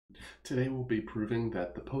Today we'll be proving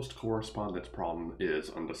that the post correspondence problem is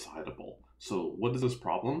undecidable. So what is this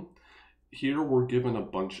problem? Here we're given a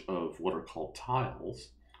bunch of what are called tiles.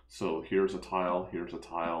 So here's a tile, here's a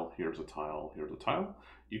tile, here's a tile, here's a tile.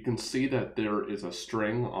 You can see that there is a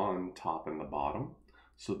string on top and the bottom.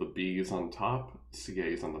 So the B is on top,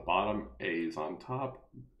 CA is on the bottom, A is on top,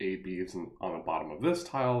 AB is on the bottom of this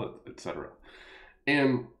tile, etc.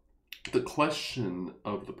 And the question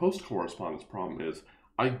of the post correspondence problem is,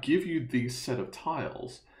 I give you these set of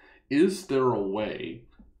tiles. Is there a way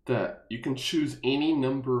that you can choose any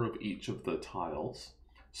number of each of the tiles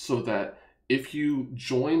so that if you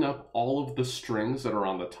join up all of the strings that are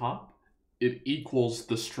on the top, it equals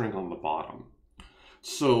the string on the bottom?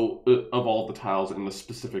 So of all the tiles in the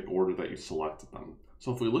specific order that you selected them.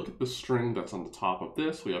 So if we look at the string that's on the top of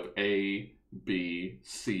this, we have A, B,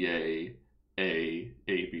 C, A,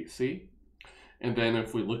 B, C. And then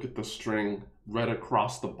if we look at the string read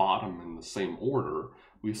across the bottom in the same order,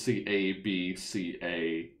 we see A, B, C,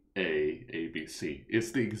 A, B, C.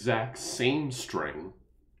 It's the exact same string,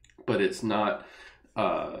 but it's not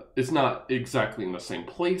exactly in the same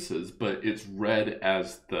places, but it's read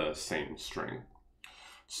as the same string.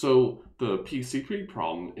 So the PCP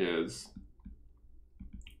problem is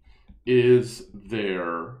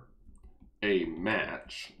there a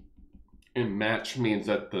match? And match means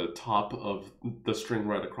that the top of the string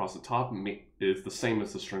read across the top is the same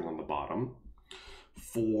as the string on the bottom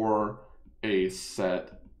for a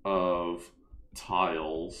set of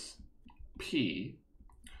tiles P,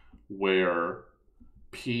 where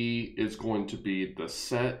P is going to be the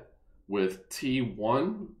set with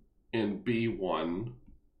T1 and B1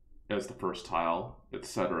 as the first tile,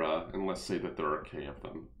 etc. And let's say that there are K of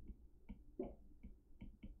them.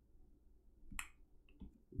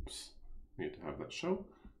 Oops. Need to have that show.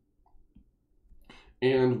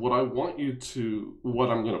 And what I'm going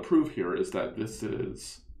to prove here is that this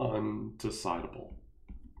is undecidable,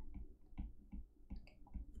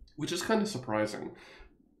 which is kind of surprising.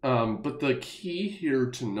 But the key here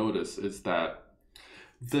to notice is that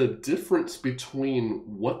the difference between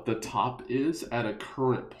what the top is at a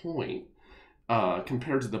current point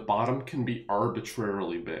compared to the bottom can be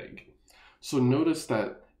arbitrarily big. So notice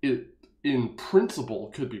that it, in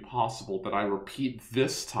principle, could be possible that I repeat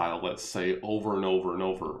this tile, let's say, over and over and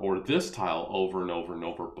over, or this tile over and over and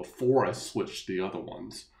over before I switch the other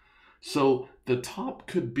ones. So the top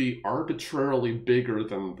could be arbitrarily bigger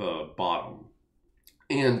than the bottom.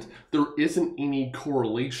 And there isn't any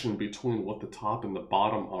correlation between what the top and the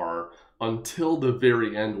bottom are until the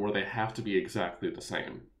very end, where they have to be exactly the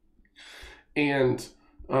same. And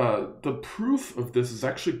the proof of this is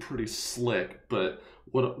actually pretty slick, but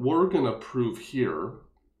what we're going to prove here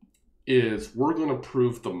is we're going to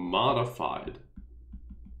prove the modified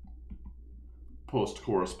post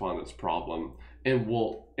correspondence problem, and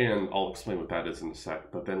I'll explain what that is in a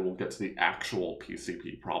sec, but then we'll get to the actual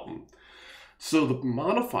PCP problem. So the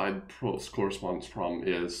modified post correspondence problem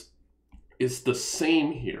is the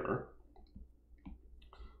same here.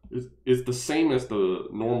 Is the same as the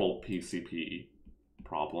normal PCP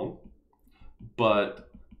problem,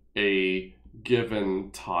 but a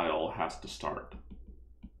given tile has to start.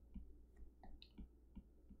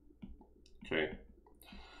 Okay.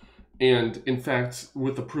 And in fact,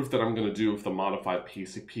 with the proof that I'm going to do with the modified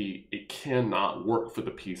PCP, it cannot work for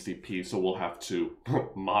the PCP, so we'll have to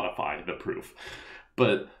modify the proof.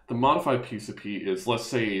 But the modified PCP is, let's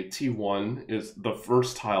say T1 is the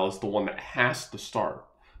first tile, is the one that has to start.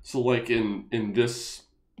 So like in this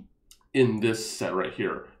set right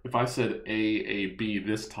here, if I said A, B,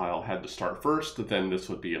 this tile had to start first, then this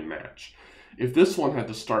would be a match. If this one had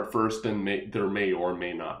to start first, then there may or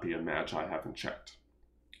may not be a match. I haven't checked.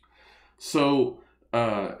 So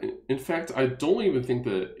in fact, I don't even think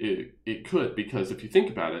that it could, because if you think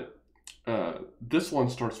about it, this one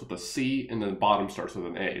starts with a C and then the bottom starts with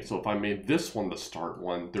an A. So if I made this one the start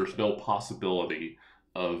one, there's no possibility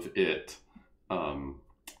of it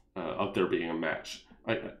of there being a match.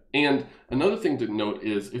 And another thing to note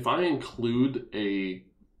is, if I include in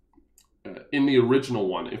the original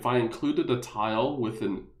one, if I included a tile with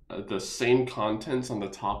the same contents on the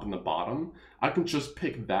top and the bottom, I can just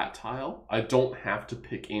pick that tile. I don't have to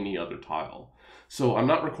pick any other tile. So I'm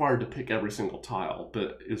not required to pick every single tile,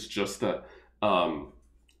 but it's just that I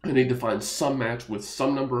need to find some match with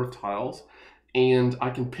some number of tiles, and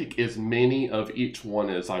I can pick as many of each one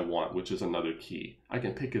as I want, which is another key. I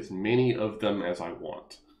can pick as many of them as I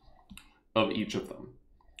want, of each of them.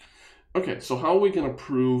 Okay, so how are we going to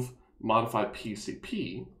prove modified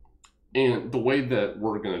PCP? And the way that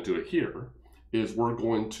we're going to do it here is we're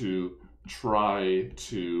going to try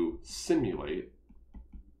to simulate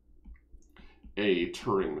a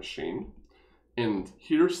Turing machine. And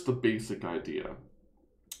here's the basic idea.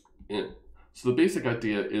 So the basic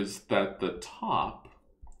idea is that the top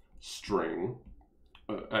string,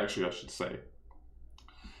 actually I should say,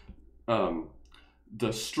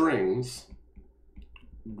 the strings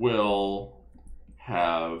will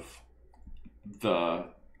have the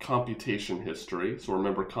computation history. So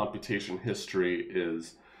remember, computation history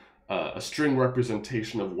is a string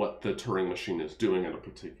representation of what the Turing machine is doing at a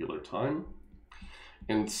particular time.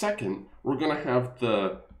 And second, we're going to have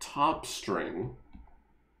the top string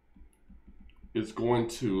is going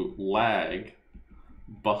to lag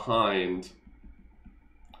behind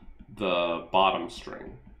the bottom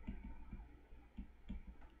string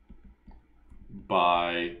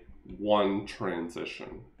by one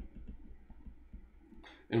transition.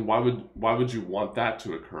 And why would you want that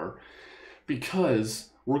to occur? Because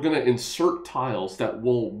we're going to insert tiles that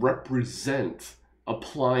will represent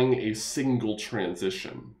applying a single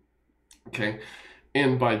transition. Okay?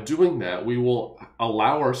 And by doing that, we will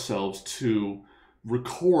allow ourselves to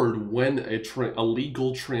record when a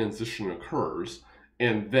legal transition occurs,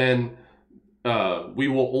 and then we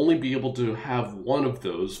will only be able to have one of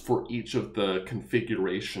those for each of the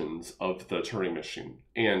configurations of the Turing machine.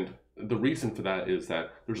 And the reason for that is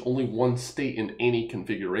that there's only one state in any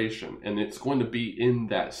configuration, and it's going to be in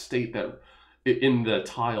that state, that in the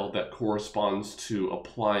tile that corresponds to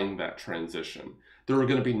applying that transition. There are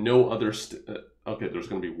going to be no other okay, there's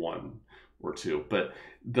going to be one or two, but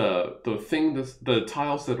the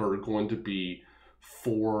tiles that are going to be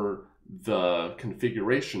for the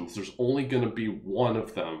configurations, there's only going to be one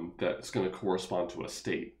of them that's going to correspond to a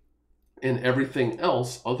state. And everything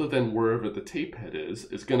else, other than wherever the tape head is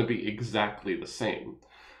going to be exactly the same.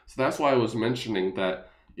 So that's why I was mentioning that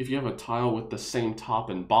if you have a tile with the same top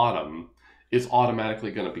and bottom, it's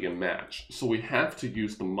automatically going to be a match. So we have to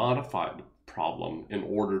use the modified problem in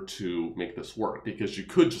order to make this work, because you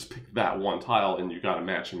could just pick that one tile and you got a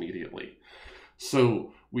match immediately.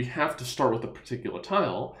 So we have to start with a particular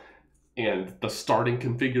tile, and the starting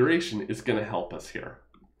configuration is going to help us here.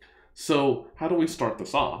 So how do we start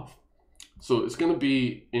this off? So it's going to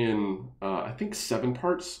be in, I think, 7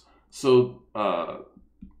 parts. So I'm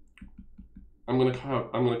going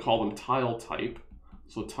to call them tile type.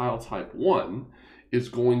 So tile type 1 is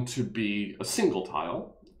going to be a single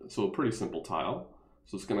tile. So a pretty simple tile.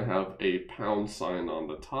 So it's going to have a pound sign on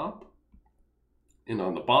the top, and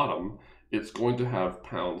on the bottom, it's going to have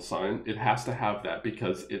pound sign. It has to have that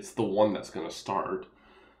because it's the one that's going to start.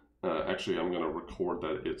 Actually, I'm going to record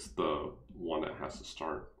that it's the one that has to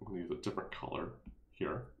start. I'm going to use a different color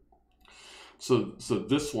here. So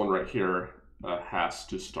this one right here has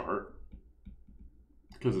to start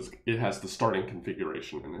because it has the starting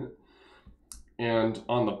configuration in it. And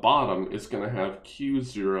on the bottom, it's going to have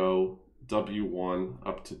Q0, W1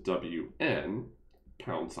 up to WN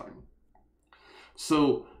pound sign.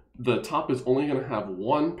 So the top is only going to have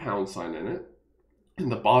one pound sign in it,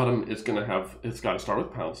 and the bottom is going to have, it's got to start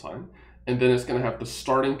with pound sign, and then it's going to have the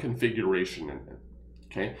starting configuration in it.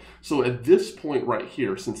 Okay, so at this point right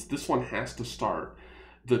here, since this one has to start,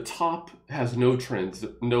 the top has no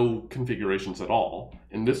configurations at all,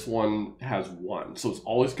 and this one has one. So it's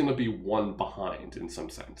always going to be one behind in some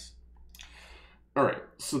sense. All right,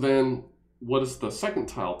 so then what is the second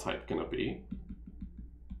tile type going to be?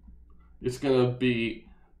 It's going to be,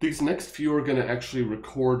 these next few are going to actually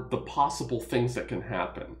record the possible things that can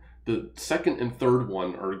happen. The second and third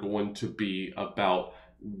one are going to be about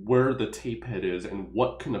where the tape head is and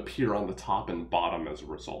what can appear on the top and bottom as a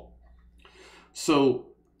result. So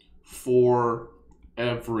for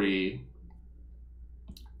every,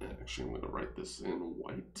 actually I'm going to write this in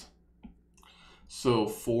white. So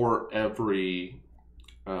for every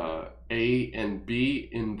A and B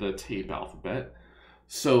in the tape alphabet,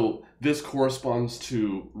 so this corresponds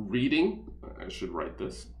to reading. I should write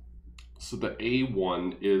this. So the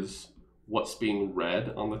A1 is what's being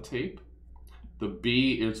read on the tape. The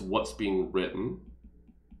B is what's being written.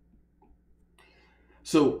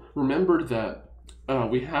 So remember that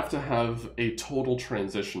we have to have a total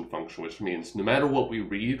transition function, which means no matter what we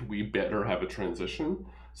read, we better have a transition.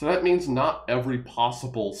 So that means not every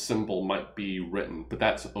possible symbol might be written, but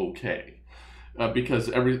that's okay, because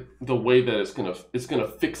the way that it's gonna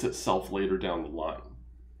fix itself later down the line.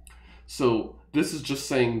 So this is just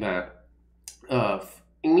saying that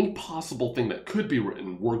any possible thing that could be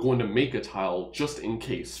written, we're going to make a tile just in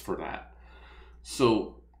case for that.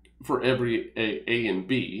 So for every A and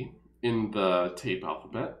B in the tape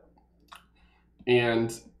alphabet,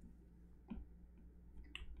 and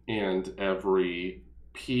every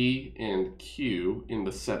P and Q in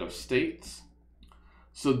the set of states.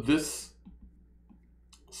 So this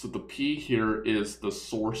So the P here is the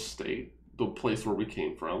source state, the place where we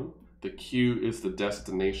came from. The Q is the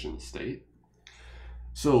destination state.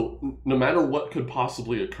 So no matter what could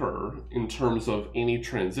possibly occur in terms of any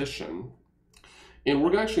transition, and we're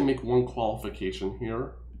going to actually make one qualification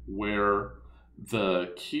here where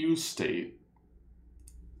the Q state,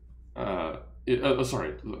 sorry,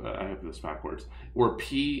 I have this backwards, where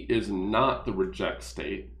P is not the reject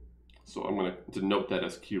state. So I'm going to denote that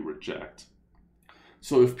as Q reject.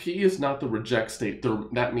 So if P is not the reject state,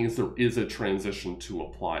 that means there is a transition to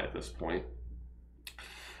apply at this point.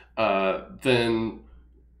 Then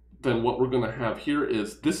what we're going to have here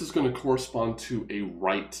is this is going to correspond to a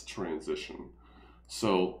write transition.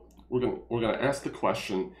 So we're going to ask the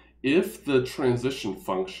question, if the transition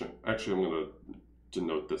function, actually I'm going to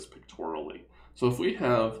denote this pictorially. So if we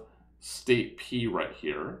have state P right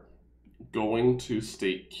here going to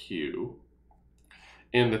state Q,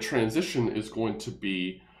 and the transition is going to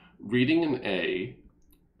be reading an A,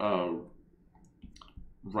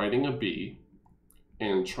 writing a B,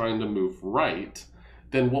 and trying to move right,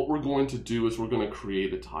 then what we're going to do is we're going to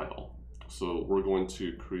create a tile. So we're going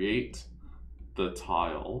to create the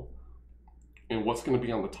tile, and what's going to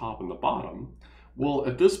be on the top and the bottom? Well,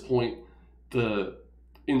 at this point,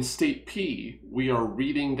 in state P, we are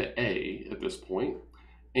reading the A at this point,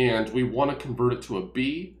 and we want to convert it to a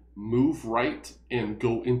B, move right, and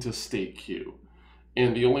go into state Q.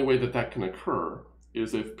 And the only way that that can occur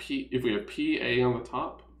is if we have PA on the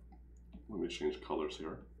top. Let me change colors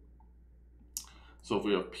here. So if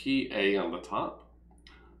we have PA on the top,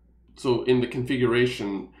 so in the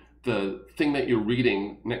configuration, the thing that you're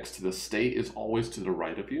reading next to the state is always to the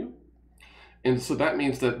right of you. And so that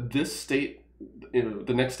means that this state,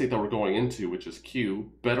 the next state that we're going into, which is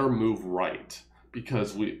Q, better move right,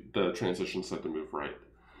 because the transition said to move right.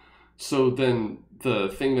 So then the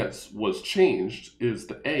thing that was changed is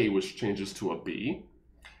the A, which changes to a B,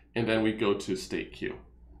 and then we go to state Q.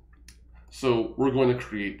 So we're going to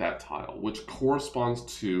create that tile, which corresponds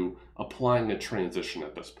to applying a transition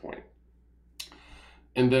at this point.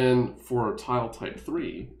 And then for tile type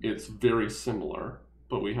 3, it's very similar,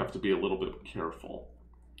 but we have to be a little bit careful.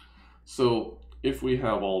 So if we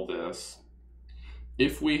have all this,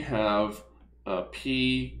 if we have a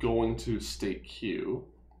P going to state Q,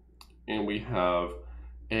 and we have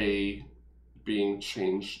A being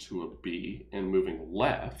changed to a B and moving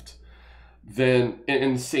left, then,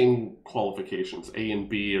 and same qualifications, A and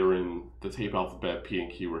B are in the tape alphabet, P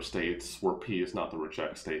and Q are states where P is not the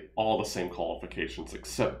reject state, all the same qualifications,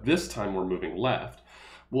 except this time we're moving left.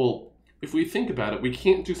 Well, if we think about it, we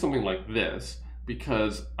can't do something like this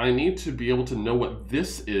because I need to be able to know what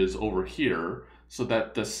this is over here so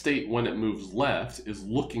that the state, when it moves left, is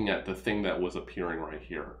looking at the thing that was appearing right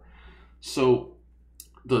here. So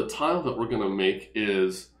the tile that we're going to make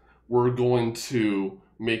is we're going to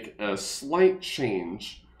make a slight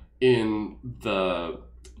change in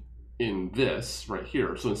this right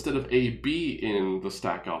here. So instead of A, B in the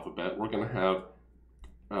stack alphabet, we're going to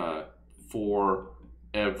have for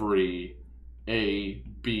every A,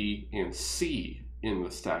 B, and C in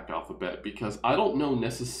the stack alphabet, because I don't know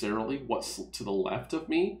necessarily what's to the left of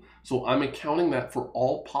me. So I'm accounting that for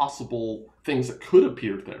all possible things that could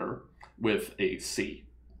appear there with a C.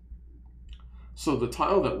 So the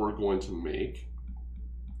tile that we're going to make,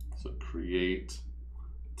 so create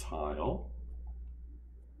tile.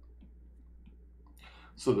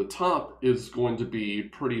 So the top is going to be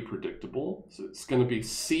pretty predictable. So it's going to be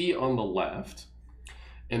C on the left,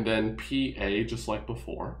 and then PA just like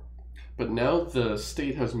before. But now the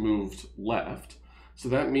state has moved left, so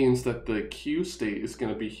that means that the Q state is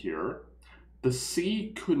going to be here. The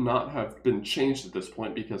C could not have been changed at this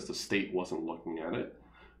point because the state wasn't looking at it,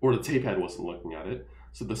 or the tape head wasn't looking at it.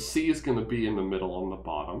 So the C is going to be in the middle on the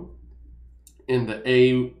bottom, and the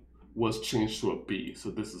A was changed to a B,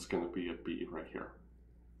 so this is going to be a B right here.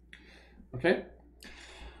 Okay?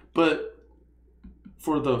 But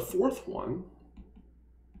for the fourth one,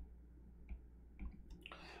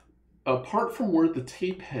 apart from where the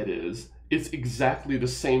tape head is, it's exactly the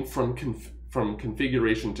same from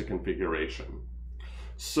configuration to configuration.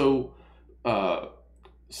 So,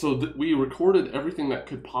 we recorded everything that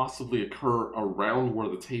could possibly occur around where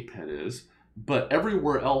the tape head is, but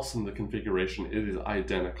everywhere else in the configuration it is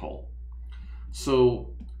identical.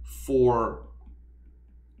 So for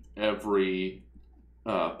every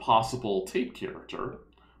possible tape character,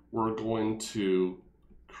 we're going to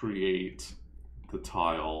create the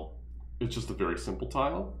tile. It's just a very simple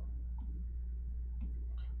tile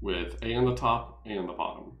with A on the top, A on the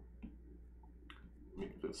bottom.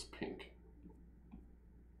 Make this pink.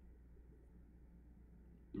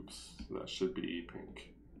 Oops, that should be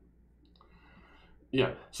pink.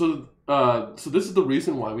 Yeah, so so this is the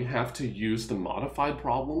reason why we have to use the modified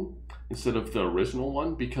problem instead of the original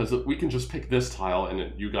one, because we can just pick this tile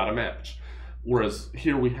and you got a match. Whereas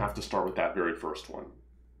here we have to start with that very first one.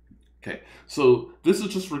 Okay, so this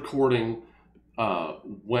is just recording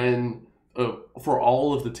when for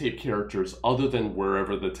all of the tape characters other than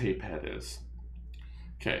wherever the tape head is.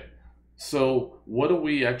 Okay, so what do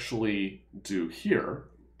we actually do here?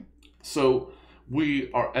 So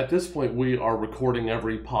we are, at this point, we are recording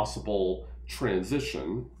every possible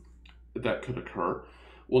transition that could occur.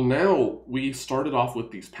 Well, now we started off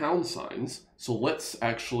with these pound signs, so let's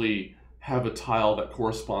actually have a tile that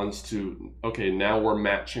corresponds to, okay, now we're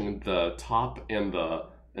matching the top and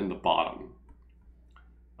the bottom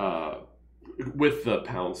with the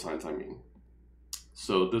pound signs, I mean.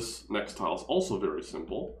 So this next tile is also very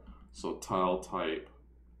simple. So tile type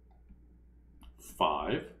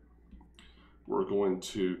 5. We're going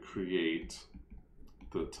to create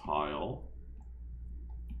the tile,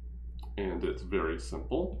 and it's very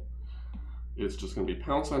simple. It's just going to be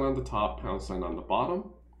pound sign on the top, pound sign on the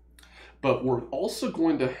bottom. But we're also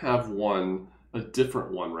going to have a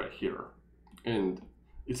different one right here. And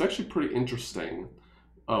it's actually pretty interesting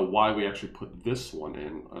why we actually put this one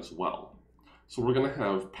in as well. So we're going to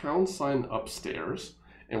have pound sign upstairs,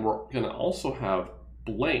 and we're going to also have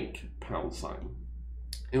blank pound sign.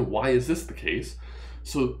 And why is this the case?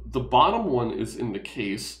 So the bottom one is in the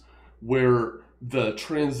case where the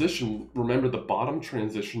transition, remember the bottom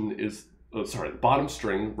transition is, the bottom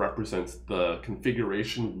string represents the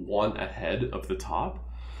configuration one ahead of the top.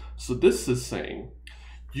 So this is saying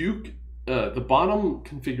the bottom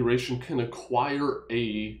configuration can acquire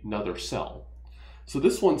another cell. So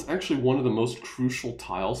this one's actually one of the most crucial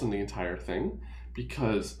tiles in the entire thing,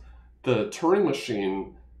 because the Turing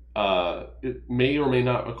machine, it may or may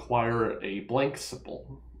not acquire a blank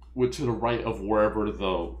symbol, to the right of wherever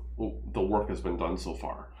the work has been done so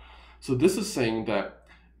far. So this is saying that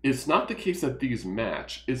it's not the case that these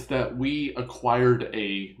match, it's that we acquired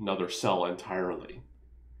another cell entirely.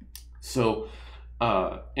 So,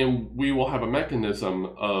 and we will have a mechanism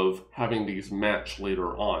of having these match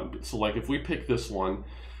later on. So like if we pick this one,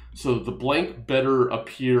 so the blank better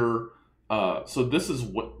appear, so this is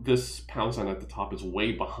what this pound sign at the top is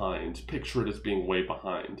way behind. Picture it as being way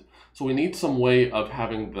behind. So we need some way of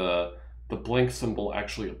having the blank symbol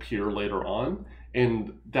actually appear later on,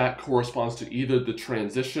 and that corresponds to either the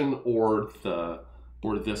transition or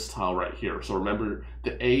this tile right here. So remember,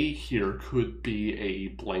 the A here could be a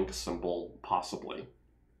blank symbol possibly.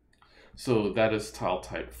 So that is tile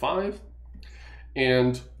type 5.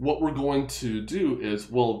 And what we're going to do is,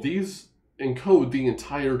 well, these encode the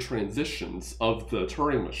entire transitions of the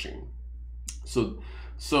Turing machine. So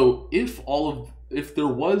if there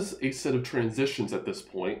was a set of transitions at this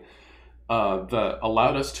point that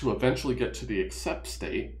allowed us to eventually get to the accept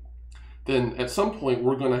state, then at some point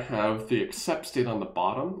we're going to have the accept state on the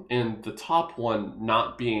bottom and the top one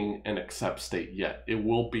not being an accept state yet. It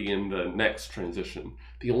will be in the next transition.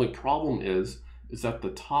 The only problem is that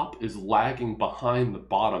the top is lagging behind the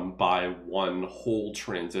bottom by one whole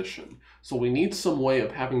transition. So we need some way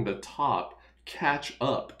of having the top catch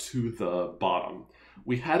up to the bottom.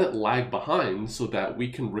 We had it lag behind so that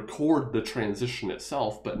we can record the transition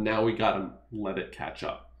itself, but now we got to let it catch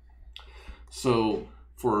up. So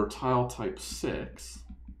for tile type 6,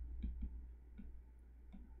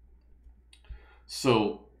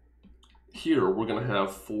 so here we're going to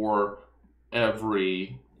have for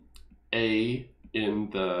every A in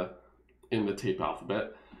the tape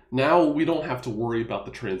alphabet. Now we don't have to worry about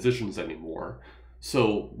the transitions anymore.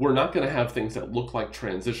 So we're not going to have things that look like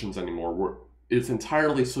transitions anymore. It's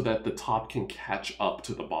entirely so that the top can catch up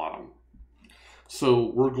to the bottom.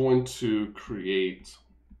 So we're going to create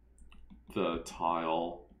the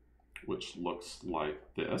tile which looks like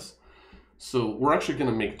this. So we're actually going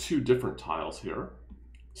to make two different tiles here.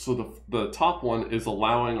 So the top one is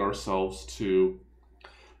allowing ourselves to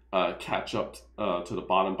catch up to the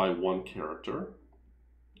bottom by one character.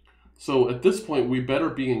 So at this point we better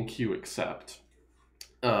be in queue accept,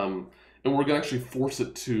 and we're going to actually force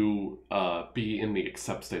it to be in the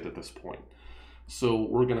accept state at this point. So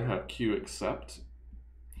we're going to have queue accept.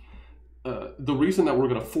 The reason that we're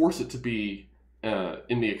going to force it to be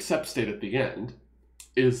in the accept state at the end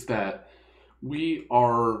is that we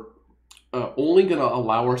are only going to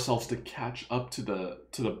allow ourselves to catch up to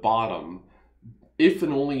the bottom if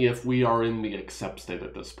and only if we are in the accept state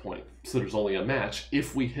at this point. So there's only a match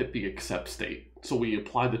if we hit the accept state. So we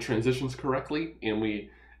apply the transitions correctly and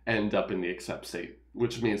we end up in the accept state,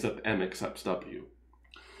 which means that M accepts W.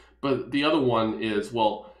 But the other one is,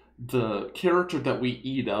 well, the character that we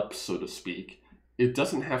eat up, so to speak, it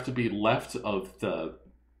doesn't have to be left of the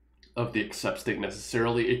accept state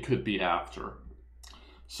necessarily. It could be after.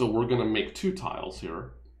 So we're going to make 2 tiles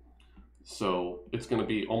here. So it's going to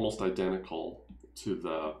be almost identical to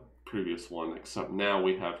the previous one, except now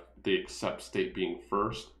we have the accept state being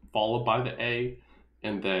first, followed by the A,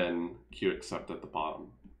 and then Q accept at the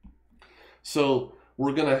bottom. So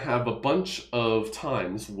we're going to have a bunch of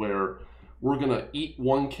times where we're going to eat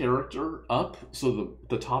one character up. So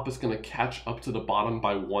the top is going to catch up to the bottom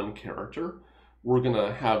by 1 character. We're going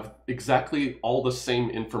to have exactly all the same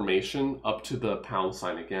information up to the pound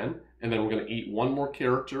sign again. And then we're going to eat 1 more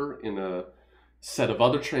character in a set of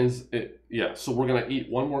other so we're going to eat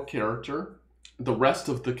 1 more character. The rest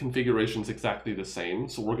of the configuration is exactly the same.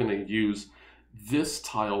 So we're going to use this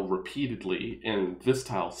tile repeatedly and this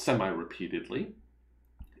tile semi-repeatedly.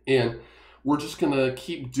 And we're just going to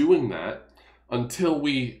keep doing that until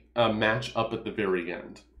we match up at the very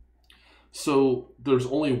end. So there's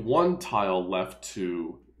only 1 tile left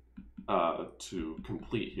to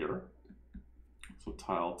complete here. So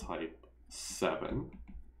tile type 7.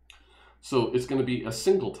 So it's going to be a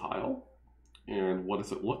single tile. And what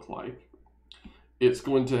does it look like? It's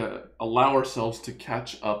going to allow ourselves to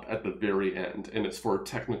catch up at the very end. And it's for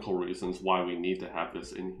technical reasons why we need to have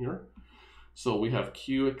this in here. So we have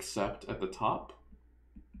Q accept at the top.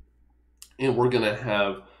 And we're going to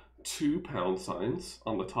have 2 pound signs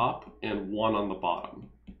on the top and 1 on the bottom.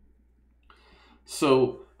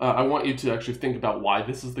 So I want you to actually think about why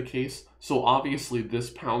this is the case. So obviously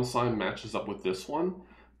this pound sign matches up with this one,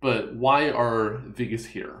 but why are these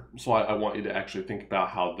here? So I want you to actually think about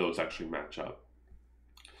how those actually match up.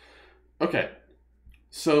 Okay,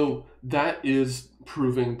 so that is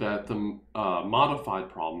proving that the modified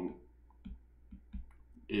problem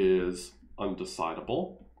is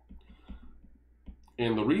undecidable.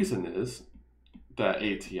 And the reason is that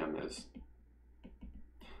ATM is.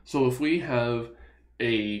 So if we have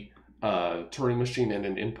a Turing machine and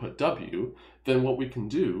an input W, then what we can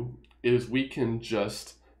do is we can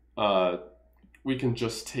just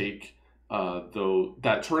take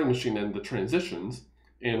that Turing machine and the transitions,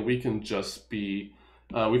 and we can just we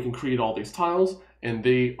can create all these tiles, and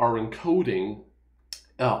they are encoding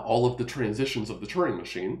all of the transitions of the Turing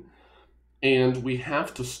machine. And we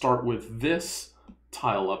have to start with this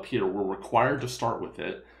tile up here. We're required to start with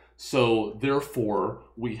it. So therefore,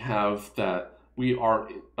 we have that we are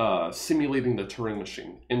simulating the Turing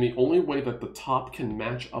machine. And the only way that the top can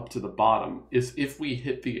match up to the bottom is if we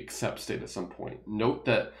hit the accept state at some point. Note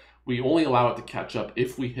that we only allow it to catch up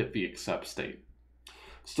if we hit the accept state.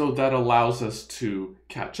 So that allows us to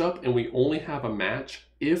catch up, and we only have a match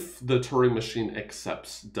if the Turing machine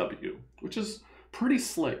accepts W, which is pretty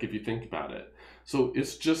slick if you think about it. So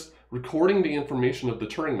it's just recording the information of the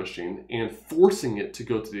Turing machine and forcing it to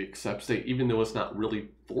go to the accept state, even though it's not really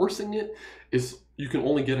forcing it. You can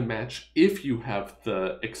only get a match if you have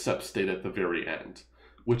the accept state at the very end,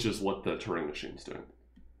 which is what the Turing machine is doing.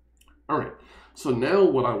 All right, so now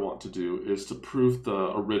what I want to do is to prove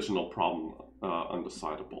the original problem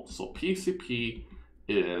undecidable. So PCP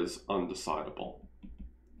is undecidable.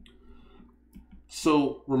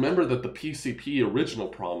 So remember that the PCP original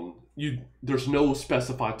problem, there's no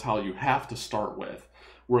specified tile you have to start with,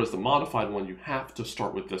 whereas the modified one, you have to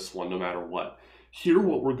start with this one no matter what. Here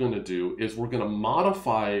what we're going to do is we're going to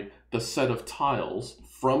modify the set of tiles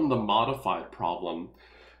from the modified problem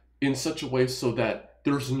in such a way so that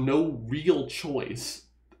there's no real choice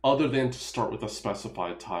other than to start with a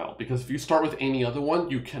specified tile. Because if you start with any other one,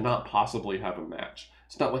 you cannot possibly have a match.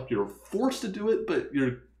 It's not like you're forced to do it, but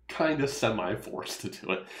you're kind of semi-forced to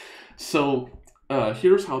do it. So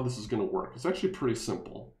here's how this is going to work. It's actually pretty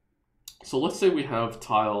simple. So let's say we have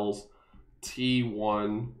tiles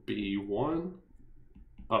T1, B1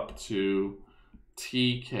 up to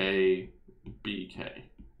TK, BK.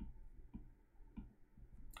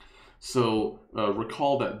 So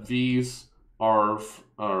recall that these are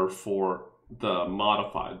for the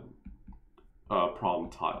modified problem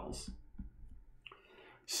tiles.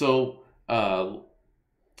 So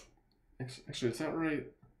actually, is that right?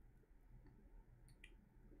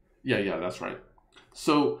 Yeah, that's right.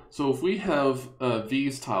 So if we have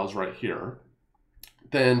these tiles right here,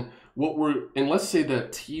 then and let's say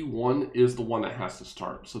that T1 is the one that has to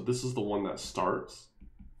start. So this is the one that starts.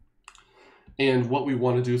 And what we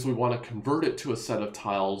want to do is we want to convert it to a set of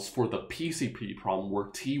tiles for the PCP problem where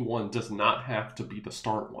T1 does not have to be the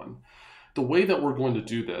start one. The way that we're going to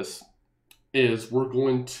do this is we're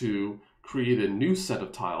going to create a new set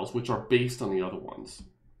of tiles which are based on the other ones.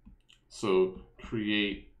 So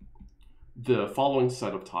create the following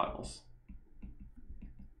set of tiles.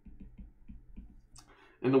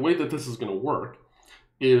 And the way that this is going to work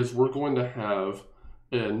is we're going to have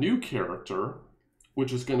a new character,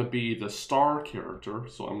 which is going to be the star character.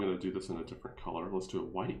 So I'm going to do this in a different color. Let's do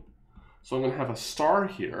it white. So I'm going to have a star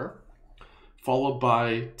here, followed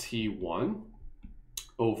by T1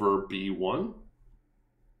 over B1.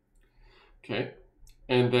 Okay.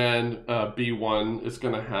 And then B1 is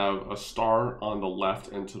going to have a star on the left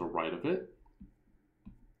and to the right of it.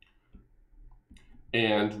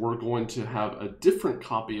 And we're going to have a different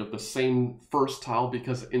copy of the same first tile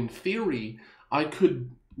because in theory, I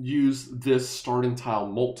could use this starting tile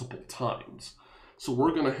multiple times. So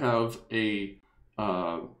we're going to have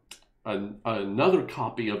another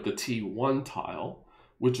copy of the T1 tile,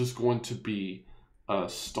 which is going to be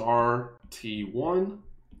star T1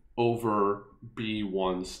 over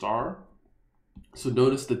B1 star. So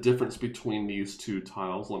notice the difference between these two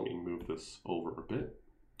tiles. Let me move this over a bit.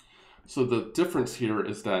 So the difference here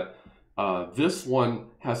is that this one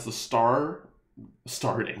has the star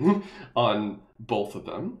starting on both of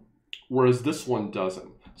them, whereas this one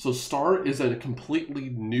doesn't. So star is a completely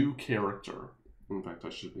new character. In fact, I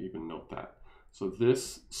should even note that. So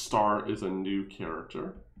this star is a new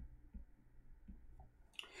character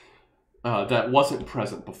that wasn't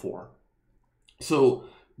present before. So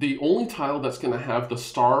the only tile that's going to have the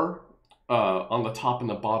star on the top and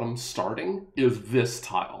the bottom starting is this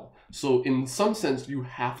tile. So in some sense, you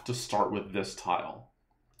have to start with this tile.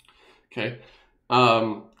 Okay.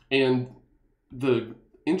 And the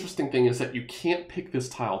interesting thing is that you can't pick this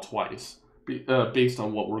tile twice based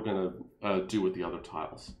on what we're going to do with the other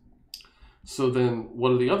tiles. So then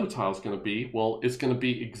what are the other tiles going to be? Well, it's going to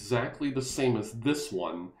be exactly the same as this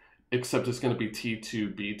one, except it's going to be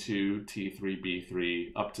T2, B2, T3,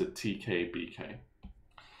 B3, up to TK, BK.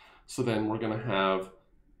 So then we're going to have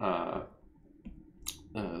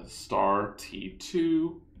star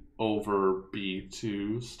T2 over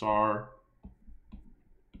B2 star,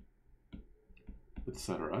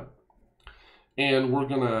 etc. And we're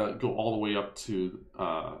going to go all the way up to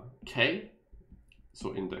K,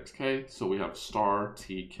 so index K. So we have star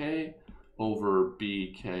TK over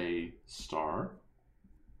BK star.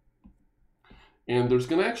 And there's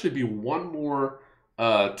going to actually be one more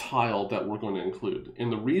tile that we're going to include.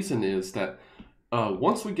 And the reason is that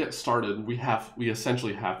once we get started, we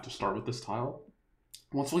essentially have to start with this tile.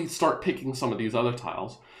 Once we start picking some of these other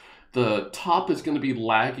tiles, the top is going to be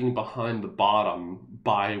lagging behind the bottom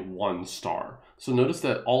by 1 star. So notice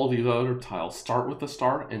that all of these other tiles start with a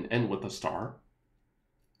star and end with a star.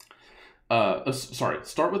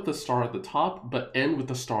 Start with the star at the top, but end with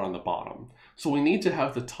the star on the bottom. So we need to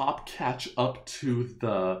have the top catch up to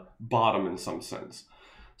the bottom in some sense.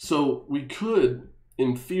 So we could,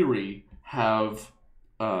 in theory, have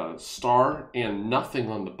star and nothing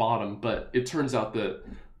on the bottom, but it turns out that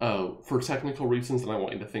for technical reasons, and I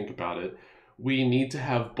want you to think about it, we need to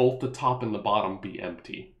have both the top and the bottom be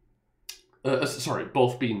empty.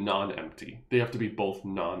 Both be non-empty. They have to be both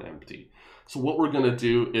non-empty. So what we're going to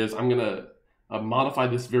do is I'm going to modify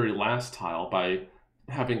this very last tile by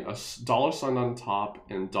having a $sign on top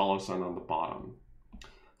and $sign on the bottom.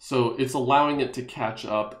 So it's allowing it to catch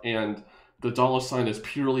up, and the $sign is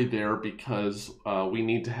purely there because we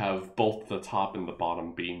need to have both the top and the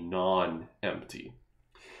bottom be non-empty.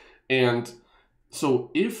 And so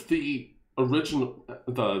if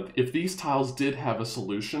if these tiles did have a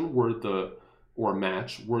solution or a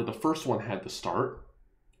match where the first one had to start,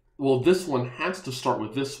 well, this one has to start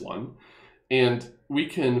with this one, and we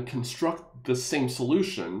can construct the same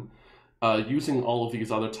solution using all of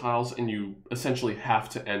these other tiles, and you essentially have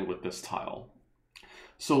to end with this tile.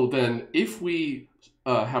 So then if we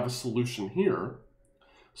have a solution here,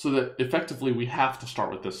 so that effectively we have to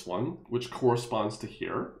start with this one, which corresponds to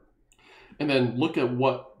here, and then look at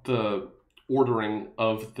what the ordering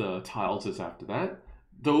of the tiles is after that.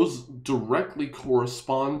 Those directly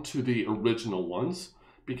correspond to the original ones,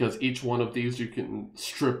 because each one of these you can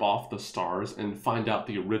strip off the stars and find out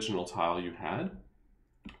the original tile you had.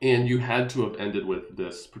 And you had to have ended with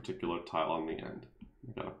this particular tile on the end.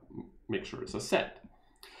 You gotta make sure it's a set.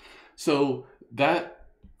 So that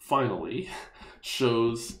finally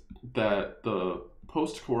shows that the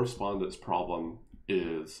post correspondence problem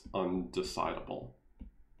is undecidable.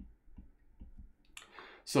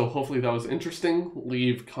 So hopefully that was interesting.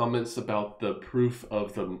 Leave comments about the proof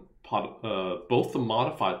of the both the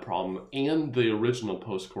modified problem and the original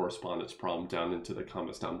post correspondence problem down into the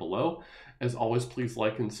comments down below. As always, please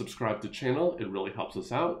like and subscribe to the channel. It really helps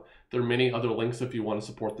us out. There are many other links if you want to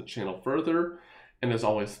support the channel further. And as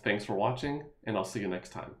always, thanks for watching, and I'll see you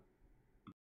next time.